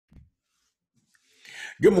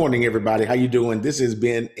Good morning, everybody. How you doing? This has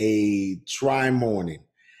been a trying morning.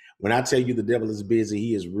 When I tell you the devil is busy,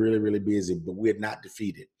 he is really, really busy, but we're not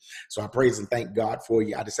defeated. So I praise and thank God for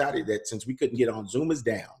you. I decided that since we couldn't get on, Zoom is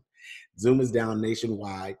down. Zoom is down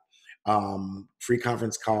nationwide. Free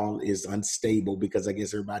conference call is unstable because I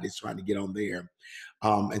guess everybody's trying to get on there.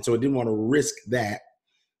 And so I didn't want to risk that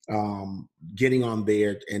getting on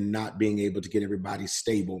there and not being able to get everybody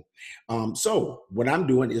stable. So what I'm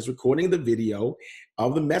doing is recording the video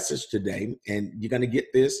of the message today, and you're going to get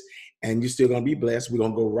this and you're still going to be blessed. We're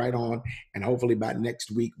going to go right on, and hopefully by next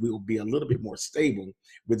week, we'll be a little bit more stable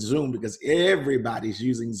with Zoom because everybody's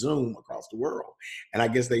using Zoom across the world. And I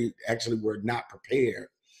guess they actually were not prepared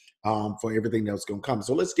for everything that's going to come.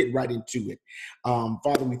 So let's get right into it.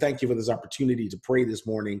 Father, we thank you for this opportunity to pray this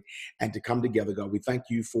morning and to come together, God. We thank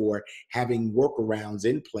you for having workarounds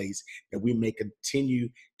in place that we may continue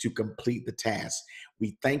to complete the task.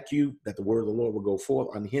 We thank you that the word of the Lord will go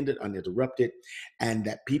forth unhindered, uninterrupted, and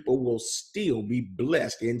that people will still be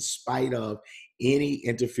blessed in spite of any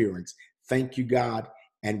interference. Thank you, God,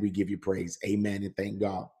 and we give you praise. Amen, and thank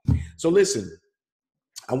God. So listen,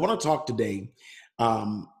 I want to talk today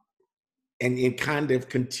and in kind of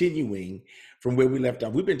continuing from where we left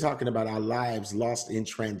off. We've been talking about our lives lost in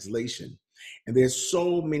translation. And there's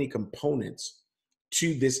so many components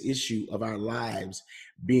to this issue of our lives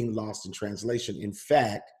being lost in translation. In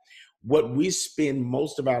fact, what we spend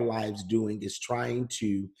most of our lives doing is trying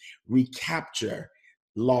to recapture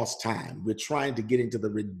lost time. We're trying to get into the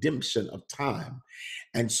redemption of time.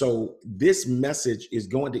 And so this message is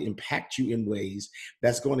going to impact you in ways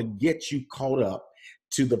that's going to get you caught up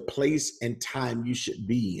to the place and time you should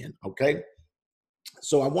be in, okay?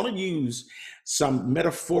 So I want to use some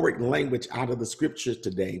metaphoric language out of the scriptures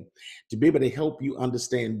today to be able to help you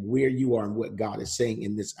understand where you are and what God is saying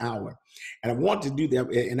in this hour. And I want to do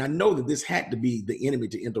that, and I know that this had to be the enemy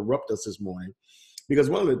to interrupt us this morning, because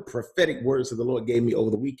one of the prophetic words that the Lord gave me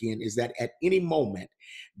over the weekend is that at any moment,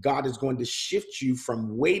 God is going to shift you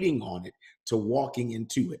from waiting on it to walking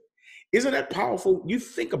into it. Isn't that powerful? You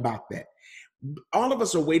think about that. All of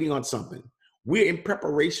us are waiting on something. We're in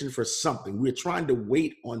preparation for something. We're trying to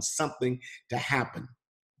wait on something to happen.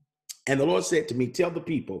 And the Lord said to me, tell the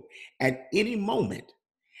people at any moment,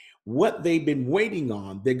 what they've been waiting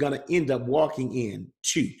on, they're going to end up walking in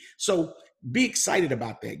too. So be excited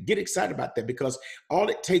about that. Get excited about that, because all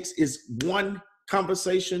it takes is one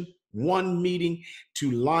conversation, one meeting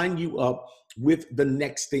to line you up with the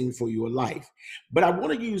next thing for your life. But I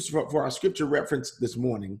want to use for our scripture reference this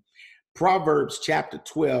morning, Proverbs chapter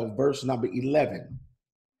 12, verse number 11.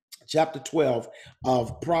 Chapter 12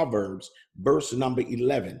 of Proverbs, verse number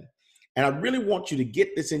 11. And I really want you to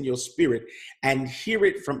get this in your spirit and hear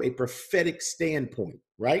it from a prophetic standpoint,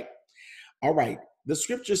 right? All right. The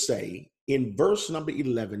scriptures say in verse number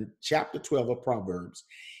 11, chapter 12 of Proverbs,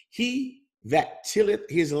 he that tilleth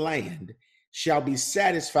his land shall be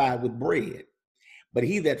satisfied with bread, but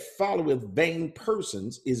he that followeth vain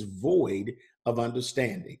persons is void of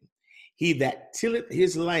understanding. He that tilleth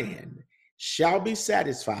his land shall be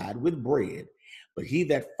satisfied with bread, but he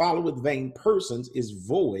that followeth vain persons is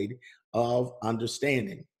void of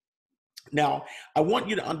understanding. Now, I want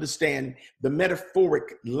you to understand the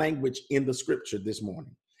metaphoric language in the scripture this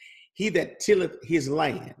morning. He that tilleth his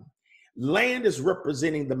land. Land is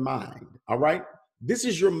representing the mind, all right? This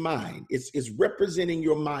is your mind. It's representing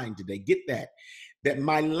your mind today. Get that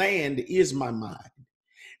my land is my mind.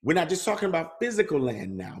 We're not just talking about physical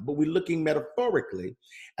land now, but we're looking metaphorically,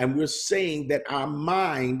 and we're saying that our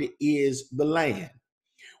mind is the land.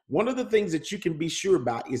 One of the things that you can be sure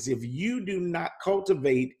about is if you do not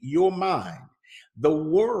cultivate your mind, the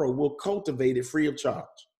world will cultivate it free of charge.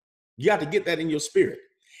 You have to get that in your spirit.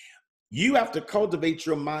 You have to cultivate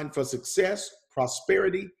your mind for success,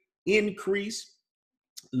 prosperity, increase,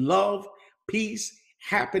 love, peace,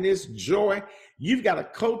 happiness, joy. You've got to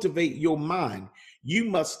cultivate your mind. You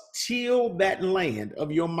must till that land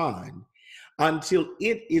of your mind until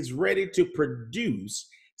it is ready to produce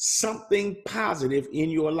something positive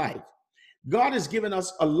in your life. God has given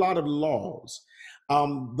us a lot of laws,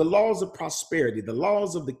 the laws of prosperity, the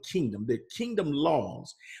laws of the kingdom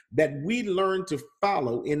laws that we learn to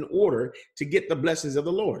follow in order to get the blessings of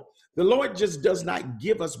the Lord. The Lord just does not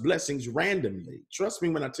give us blessings randomly. Trust me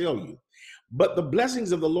when I tell you. But the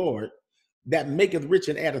blessings of the Lord that maketh rich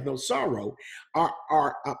and addeth no sorrow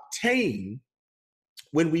are obtained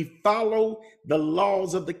when we follow the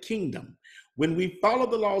laws of the kingdom. When we follow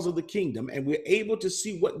the laws of the kingdom and we're able to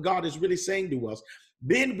see what God is really saying to us,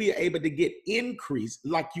 then we are able to get increase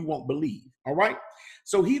like you won't believe. All right.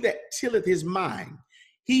 So he that tilleth his mind,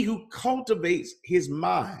 he who cultivates his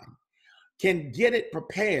mind, can get it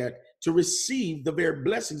prepared to receive the very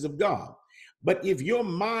blessings of God. But if your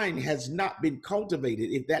mind has not been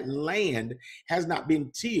cultivated, if that land has not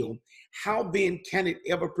been tilled, how then can it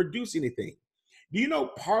ever produce anything? Do you know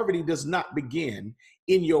poverty does not begin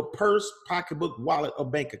in your purse, pocketbook, wallet, or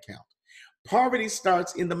bank account? Poverty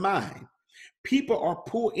starts in the mind. People are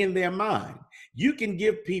poor in their mind. You can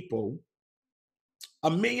give people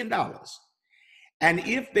 $1,000,000, and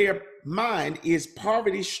if their mind is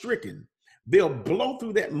poverty stricken, they'll blow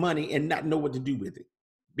through that money and not know what to do with it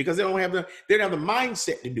because they don't have the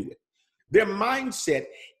mindset to do it. Their mindset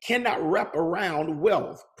cannot wrap around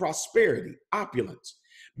wealth, prosperity, opulence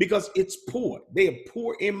because it's poor. They are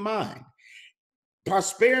poor in mind.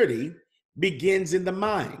 Prosperity begins in the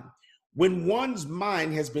mind. When one's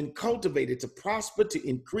mind has been cultivated to prosper, to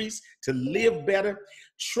increase, to live better,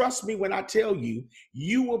 trust me when I tell you,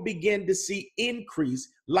 you will begin to see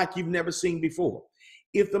increase like you've never seen before.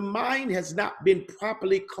 If the mind has not been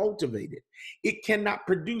properly cultivated, it cannot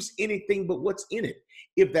produce anything but what's in it.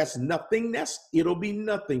 If that's nothingness, it'll be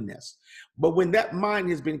nothingness. But when that mind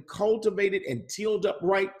has been cultivated and tilled up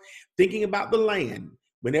right, thinking about the land,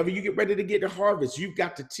 whenever you get ready to get to harvest, you've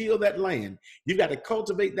got to till that land. You've got to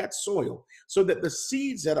cultivate that soil so that the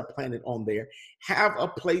seeds that are planted on there have a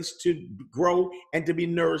place to grow and to be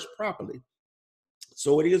nourished properly.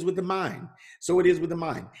 So it is with the mind. So it is with the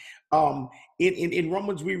mind. In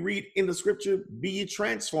Romans, we read in the scripture, be ye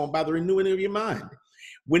transformed by the renewing of your mind.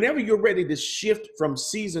 Whenever you're ready to shift from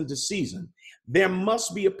season to season, there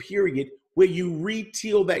must be a period where you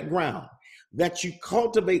re-till that ground, that you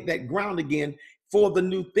cultivate that ground again for the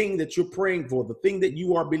new thing that you're praying for, the thing that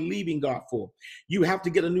you are believing God for. You have to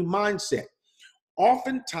get a new mindset.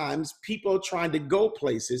 Oftentimes, people are trying to go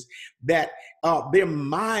places that their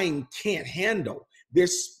mind can't handle, their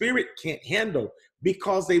spirit can't handle,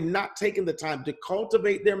 because they've not taken the time to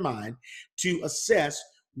cultivate their mind to assess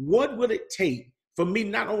what will it take for me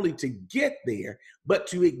not only to get there, but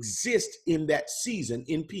to exist in that season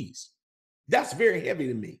in peace. That's very heavy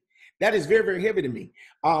to me. That is very, very heavy to me.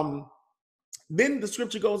 Then the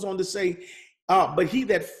scripture goes on to say, but he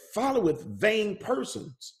that followeth vain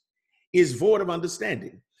persons is void of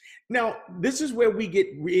understanding. Now, this is where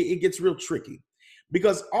it gets real tricky,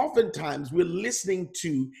 because oftentimes we're listening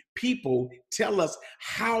to people tell us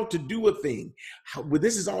how to do a thing. Well,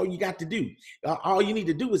 this is all you got to do. All you need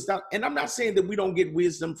to do is stop. And I'm not saying that we don't get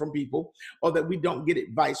wisdom from people or that we don't get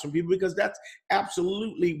advice from people, because that's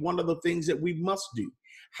absolutely one of the things that we must do.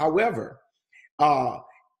 However,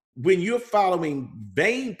 when you're following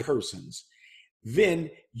vain persons, then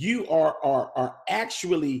you are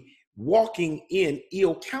actually walking in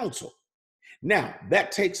ill counsel. Now,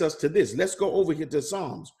 that takes us to this. Let's go over here to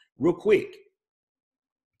Psalms real quick.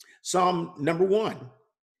 Psalm number 1.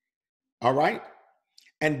 All right.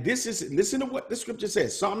 And listen to what the scripture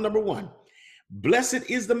says. Psalm number 1. Blessed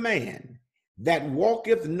is the man that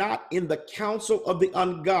walketh not in the counsel of the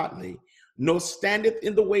ungodly, nor standeth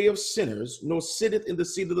in the way of sinners, nor sitteth in the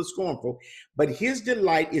seat of the scornful, but his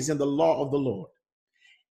delight is in the law of the Lord.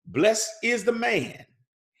 Blessed is the man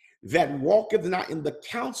that walketh not in the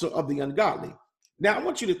counsel of the ungodly. Now, I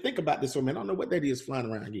want you to think about this for a minute. I don't know what that is flying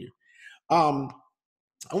around here. I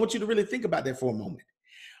want you to really think about that for a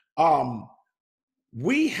moment.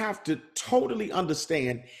 We have to totally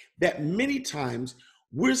understand that many times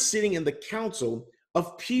we're sitting in the counsel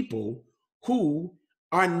of people who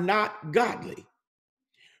are not godly.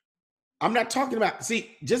 I'm not talking about,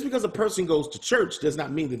 just because a person goes to church does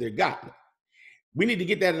not mean that they're godly. We need to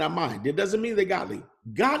get that in our mind. It doesn't mean they're godly.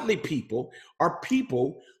 Godly people are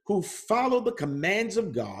people who follow the commands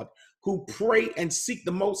of God, who pray and seek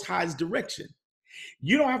the Most High's direction.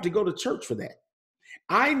 You don't have to go to church for that.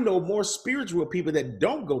 I know more spiritual people that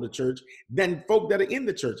don't go to church than folk that are in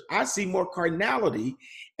the church. I see more carnality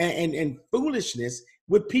and foolishness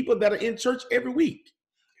with people that are in church every week.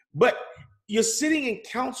 But you're sitting in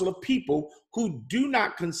counsel of people who do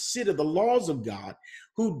not consider the laws of God,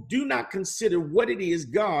 who do not consider what it is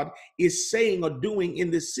God is saying or doing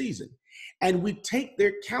in this season. And we take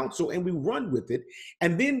their counsel and we run with it.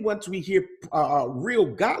 And then once we hear real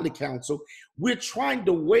godly counsel, we're trying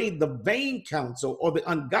to weigh the vain counsel or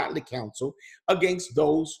the ungodly counsel against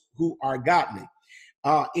those who are godly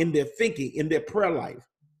in their thinking, in their prayer life.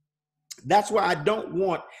 That's why I don't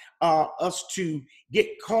want us to get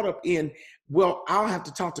caught up in, well, I'll have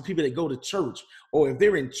to talk to people that go to church, or if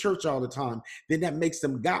they're in church all the time, then that makes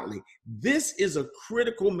them godly. This is a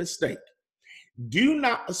critical mistake. Do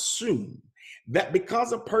not assume that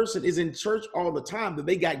because a person is in church all the time that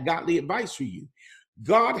they got godly advice for you.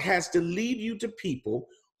 God has to lead you to people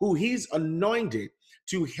who he's anointed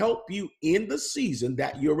to help you in the season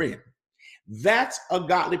that you're in. That's a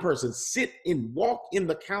godly person. Sit and walk in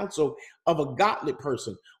the counsel of a godly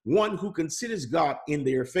person, one who considers God in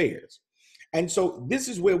their affairs. And so this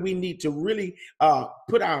is where we need to really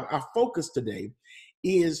put our focus today,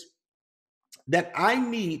 is that I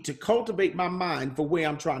need to cultivate my mind for where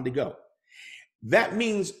I'm trying to go. That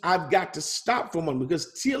means I've got to stop for a moment,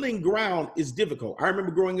 because tilling ground is difficult. I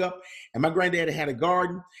remember growing up, and my granddad had a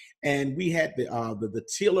garden, and we had the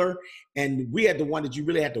tiller, and we had the one that you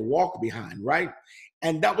really had to walk behind, right?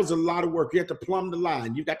 And that was a lot of work. You had to plumb the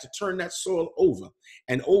line. You got to turn that soil over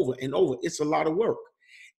and over and over. It's a lot of work.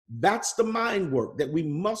 That's the mind work that we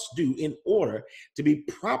must do in order to be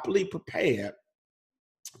properly prepared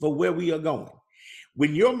for where we are going.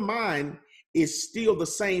 When your mind is still the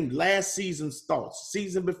same last season's thoughts,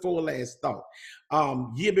 season before last thought,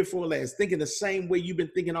 year before last, thinking the same way you've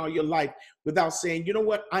been thinking all your life, without saying, you know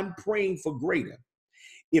what, I'm praying for greater.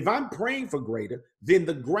 If I'm praying for greater, then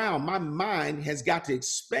the ground, my mind has got to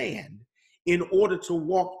expand in order to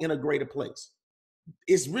walk in a greater place.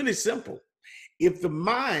 It's really simple. If the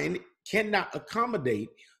mind cannot accommodate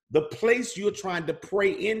the place you're trying to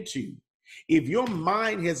pray into, if your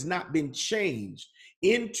mind has not been changed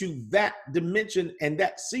into that dimension and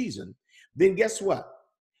that season, then guess what?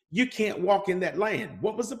 You can't walk in that land.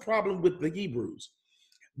 What was the problem with the Hebrews?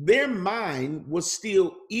 Their mind was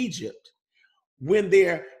still Egypt when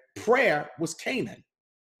their prayer was Canaan.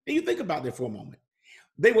 And you think about that for a moment.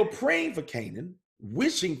 They were praying for Canaan,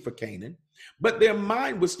 wishing for Canaan, but their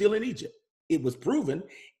mind was still in Egypt. It was proven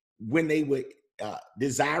when they were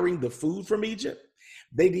desiring the food from Egypt.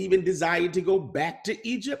 They'd even desired to go back to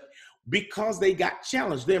Egypt because they got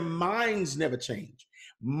challenged. Their minds never changed.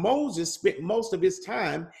 Moses spent most of his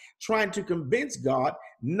time trying to convince God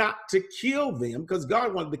not to kill them, because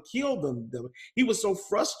God wanted to kill them. He was so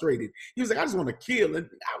frustrated. He was like, I just want to kill, and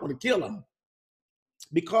I want to kill them,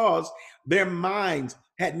 because their minds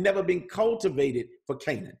had never been cultivated for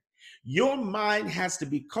Canaan. Your mind has to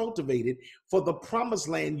be cultivated for the promised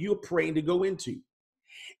land you're praying to go into.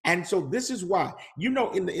 And so this is why, in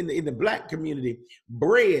the black community,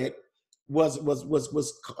 bread was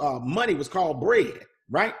money was called bread,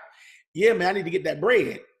 right? Yeah, man, I need to get that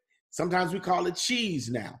bread. Sometimes we call it cheese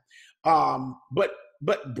now.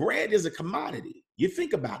 But bread is a commodity. You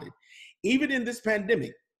think about it. Even in this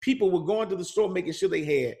pandemic, people were going to the store making sure they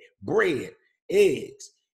had bread,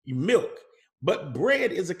 eggs, milk. But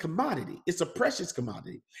bread is a commodity. It's a precious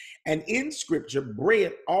commodity. And in scripture,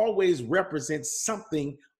 bread always represents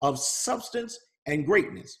something of substance and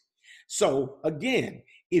greatness. So again,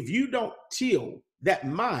 if you don't till that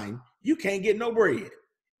mind, you can't get no bread.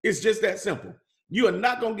 It's just that simple. You are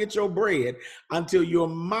not going to get your bread until your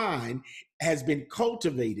mind has been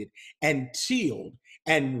cultivated and tilled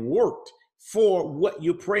and worked for what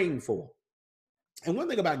you're praying for. And one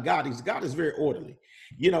thing about God is God is very orderly.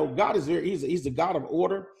 God is he's the God of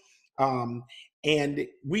order. And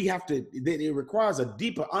we have to, it requires a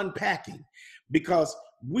deeper unpacking, because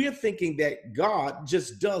we're thinking that God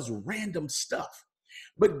just does random stuff.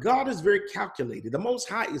 But God is very calculated. The Most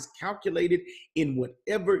High is calculated in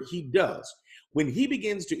whatever he does. When he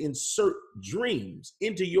begins to insert dreams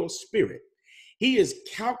into your spirit, he is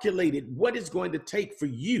calculated what it's going to take for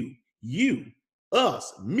you,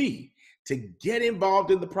 us, me, to get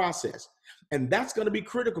involved in the process. And that's going to be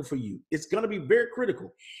critical for you. It's going to be very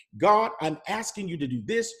critical. God, I'm asking you to do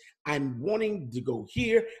this. I'm wanting to go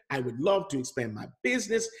here. I would love to expand my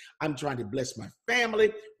business. I'm trying to bless my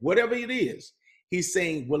family, whatever it is. He's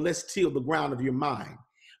saying, well, let's till the ground of your mind,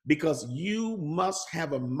 because you must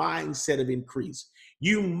have a mindset of increase.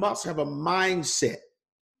 You must have a mindset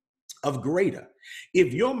of greater.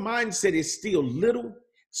 If your mindset is still little,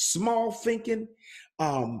 small thinking,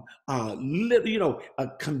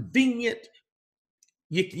 convenient,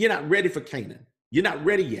 you're not ready for Canaan. You're not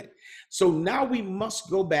ready yet. So now we must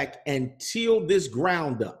go back and till this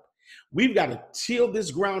ground up. We've got to till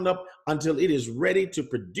this ground up until it is ready to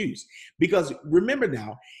produce. Because remember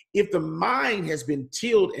now, if the mind has been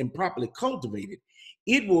tilled and properly cultivated,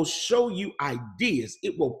 it will show you ideas.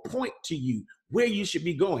 It will point to you where you should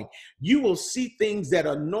be going. You will see things that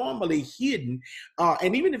are normally hidden.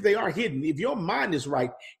 And even if they are hidden, if your mind is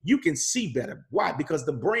right, you can see better. Why? Because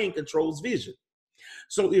the brain controls vision.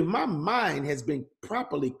 So if my mind has been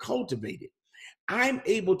properly cultivated, I'm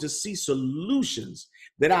able to see solutions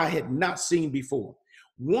that I had not seen before.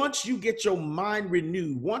 Once you get your mind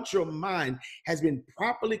renewed, once your mind has been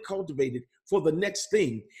properly cultivated for the next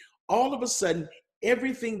thing, all of a sudden,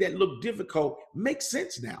 everything that looked difficult makes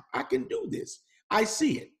sense now. I can do this. I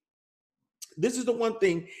see it. This is the one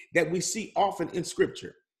thing that we see often in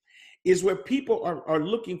scripture. is where people are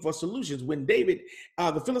looking for solutions. When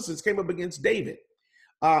the Philistines came up against David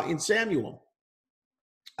in Samuel,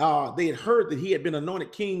 they had heard that he had been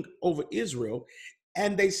anointed king over Israel,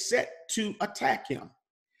 and they set to attack him.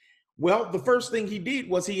 Well, the first thing he did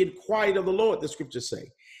was he inquired of the Lord, the scriptures say.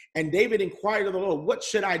 And David inquired of the Lord, what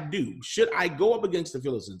should I do? Should I go up against the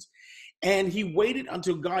Philistines? And he waited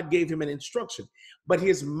until God gave him an instruction. But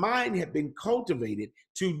his mind had been cultivated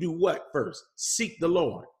to do what first? Seek the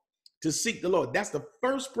Lord. To seek the Lord. That's the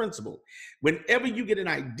first principle. Whenever you get an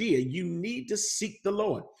idea, you need to seek the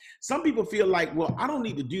Lord. Some people feel like, well, I don't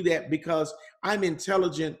need to do that because I'm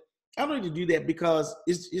intelligent. I don't need to do that because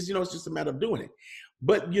it's just a matter of doing it.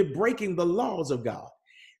 But you're breaking the laws of God.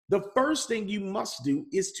 The first thing you must do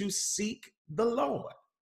is to seek the Lord.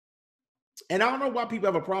 And I don't know why people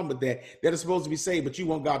have a problem with that are supposed to be saved, but you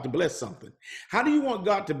want God to bless something. How do you want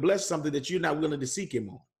God to bless something that you're not willing to seek him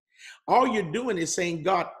on? All you're doing is saying,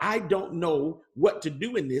 God, I don't know what to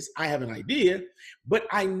do in this. I have an idea, but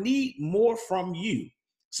I need more from you.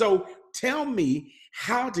 So tell me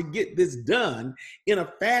how to get this done in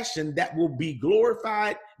a fashion that will be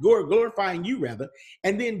glorifying you rather,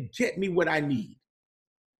 and then get me what I need.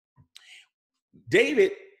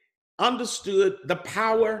 David understood the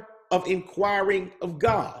power of inquiring of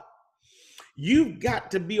God. You've got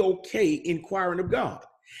to be okay inquiring of God.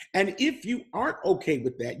 And if you aren't okay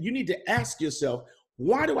with that, you need to ask yourself,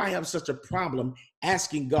 why do I have such a problem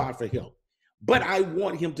asking God for help? But I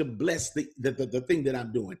want him to bless the thing that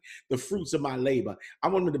I'm doing, the fruits of my labor. I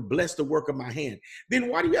want him to bless the work of my hand. Then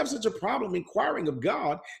why do you have such a problem inquiring of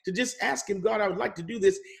God to just ask him, God, I would like to do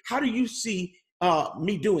this. How do you see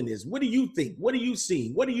me doing this? What do you think? What are you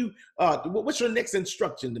seeing? What's your next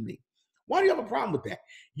instruction to me? Why do you have a problem with that?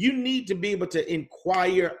 You need to be able to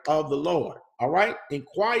inquire of the Lord. All right?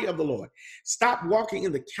 Inquire of the Lord. Stop walking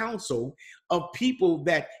in the counsel of people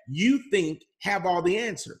that you think have all the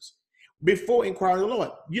answers. Before inquiring of the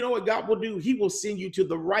Lord, you know what God will do? He will send you to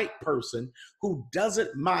the right person who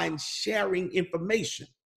doesn't mind sharing information.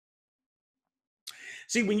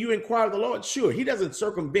 See, when you inquire of the Lord, sure, he doesn't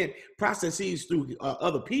circumvent processes through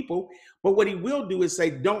other people, but what he will do is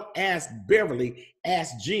say, don't ask Beverly,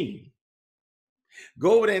 ask Jean.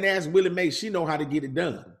 Go over there and ask Willie Mae. She know how to get it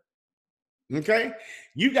done. Okay?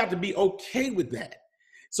 You got to be okay with that.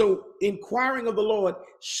 So inquiring of the Lord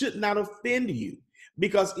should not offend you,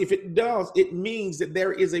 because if it does, it means that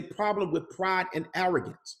there is a problem with pride and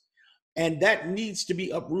arrogance, and that needs to be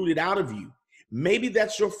uprooted out of you. Maybe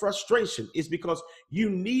that's your frustration. It's because you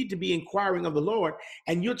need to be inquiring of the Lord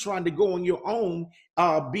and you're trying to go on your own,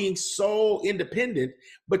 being so independent,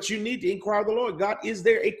 but you need to inquire of the Lord. God, is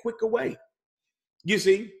there a quicker way? You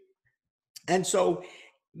see? And so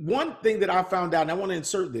one thing that I found out, and I want to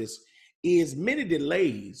insert this, is many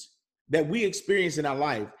delays that we experience in our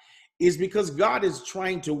life is because God is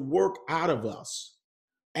trying to work out of us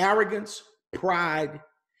arrogance, pride,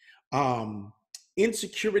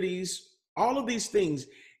 insecurities, all of these things.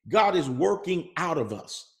 God is working out of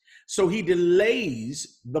us. So he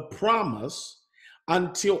delays the promise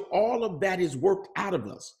until all of that is worked out of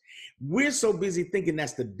us. We're so busy thinking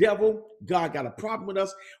that's the devil. God got a problem with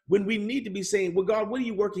us, when we need to be saying, well, God, what are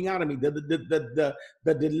you working out of me? The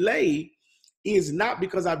delay is not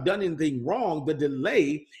because I've done anything wrong. The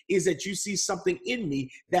delay is that you see something in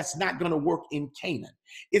me that's not going to work in Canaan.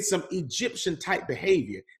 It's some Egyptian type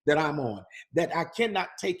behavior that I'm on that I cannot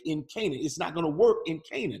take in Canaan. It's not going to work in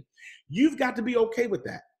Canaan. You've got to be okay with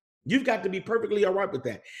that. You've got to be perfectly all right with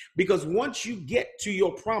that, because once you get to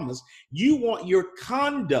your promise, you want your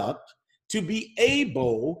conduct to be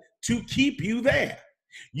able to keep you there.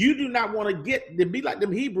 You do not want to get to be like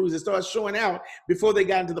them Hebrews that started showing out before they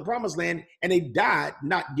got into the promised land, and they died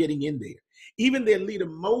not getting in there. Even their leader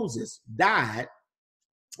Moses died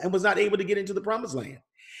and was not able to get into the promised land.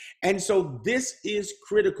 And so this is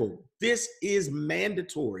critical. This is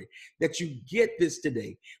mandatory that you get this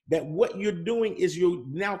today, that what you're doing is you're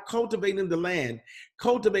now cultivating the land,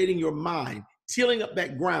 cultivating your mind, tilling up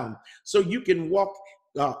that ground so you can walk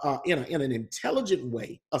in an intelligent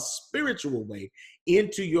way, a spiritual way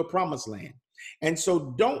into your promised land. And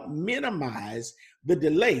so don't minimize the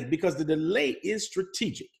delay, because the delay is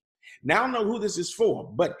strategic. Now, I don't know who this is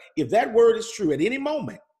for, but if that word is true at any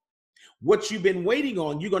moment, what you've been waiting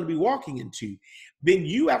on, you're going to be walking into, then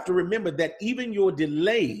you have to remember that even your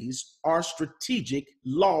delays are strategic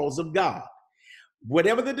laws of God.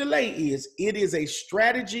 Whatever the delay is, it is a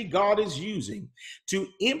strategy God is using to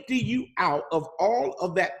empty you out of all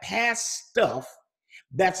of that past stuff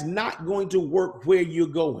that's not going to work where you're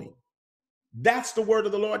going. That's the word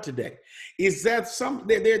of the Lord today. Is that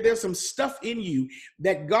there's some stuff in you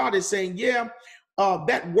that God is saying, yeah,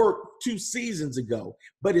 that worked 2 seasons ago,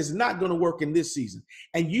 but it's not going to work in this season.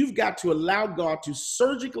 And you've got to allow God to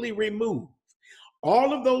surgically remove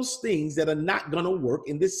all of those things that are not going to work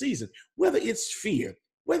in this season, whether it's fear,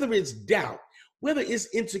 whether it's doubt, whether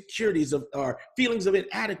it's insecurities of or feelings of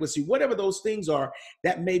inadequacy, whatever those things are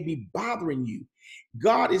that may be bothering you.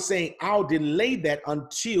 God is saying, I'll delay that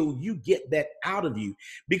until you get that out of you,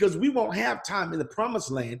 because we won't have time in the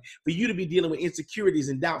promised land for you to be dealing with insecurities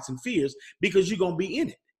and doubts and fears, because you're going to be in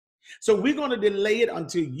it. So we're going to delay it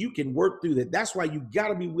until you can work through that. That's why you got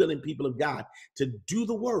to be willing, people of God, to do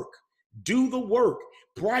the work. Do the work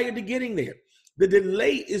prior to getting there. The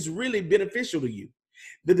delay is really beneficial to you.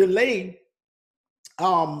 The delay,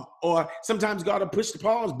 or sometimes God will push the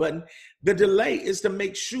pause button. The delay is to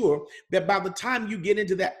make sure that by the time you get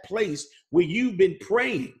into that place where you've been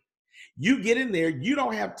praying, you get in there, you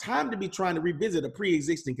don't have time to be trying to revisit a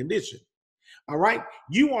pre-existing condition. All right.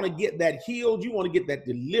 You want to get that healed. You want to get that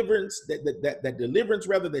deliverance, that deliverance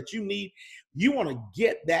rather that you need. You want to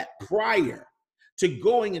get that prior to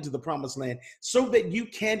going into the promised land so that you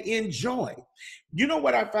can enjoy. You know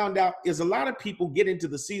what I found out is a lot of people get into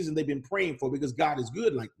the season they've been praying for because God is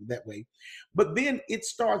good like that way. But then it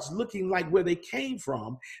starts looking like where they came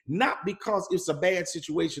from, not because it's a bad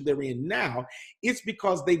situation they're in now. It's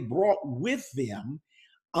because they brought with them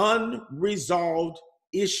unresolved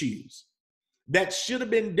issues that should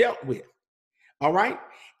have been dealt with. All right.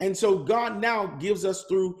 And so God now gives us,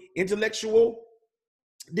 through intellectual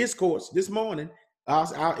discourse this morning,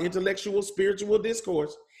 our intellectual, spiritual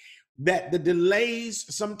discourse, that the delays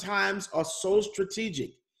sometimes are so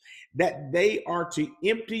strategic that they are to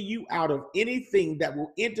empty you out of anything that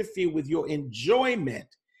will interfere with your enjoyment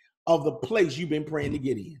of the place you've been praying to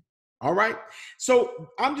get in. All right. So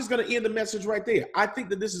I'm just going to end the message right there. I think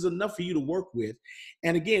that this is enough for you to work with.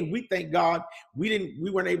 And again, we thank God we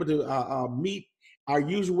weren't able to meet our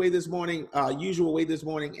usual way this morning,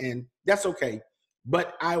 and that's okay.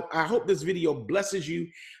 But I hope this video blesses you.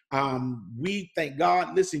 We thank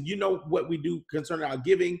God. Listen, you know what we do concerning our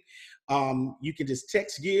giving. You can just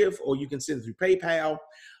text give, or you can send it through PayPal.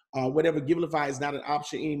 Whatever, Givelify is not an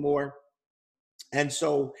option anymore. And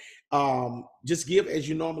so just give as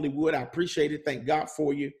you normally would. I appreciate it. Thank God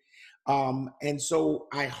for you. And so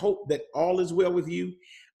I hope that all is well with you.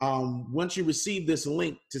 Once you receive this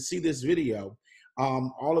link to see this video,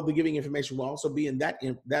 all of the giving information will also be in that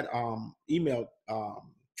email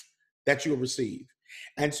that you'll receive.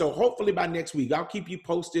 And so hopefully by next week, I'll keep you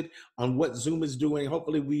posted on what Zoom is doing.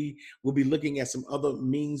 Hopefully we will be looking at some other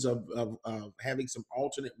means of having some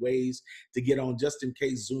alternate ways to get on, just in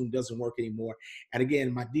case Zoom doesn't work anymore. And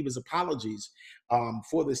again, my deepest apologies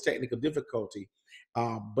for this technical difficulty.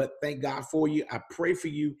 But thank God for you. I pray for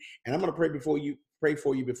you, and I'm going to pray for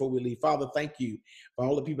you before we leave. Father, thank you for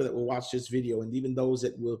all the people that will watch this video, and even those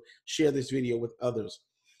that will share this video with others.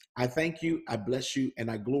 I thank you, I bless you,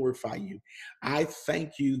 and I glorify you. I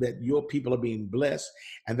thank you that your people are being blessed,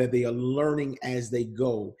 and that they are learning as they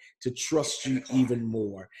go to trust you even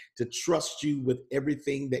more, to trust you with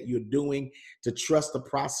everything that you're doing, to trust the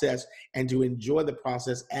process, and to enjoy the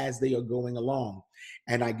process as they are going along.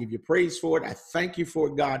 And I give you praise for it. I thank you for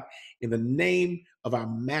it, God, in the name of our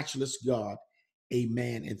matchless God.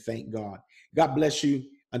 Amen, and thank God. God bless you.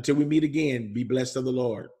 Until we meet again, be blessed of the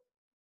Lord.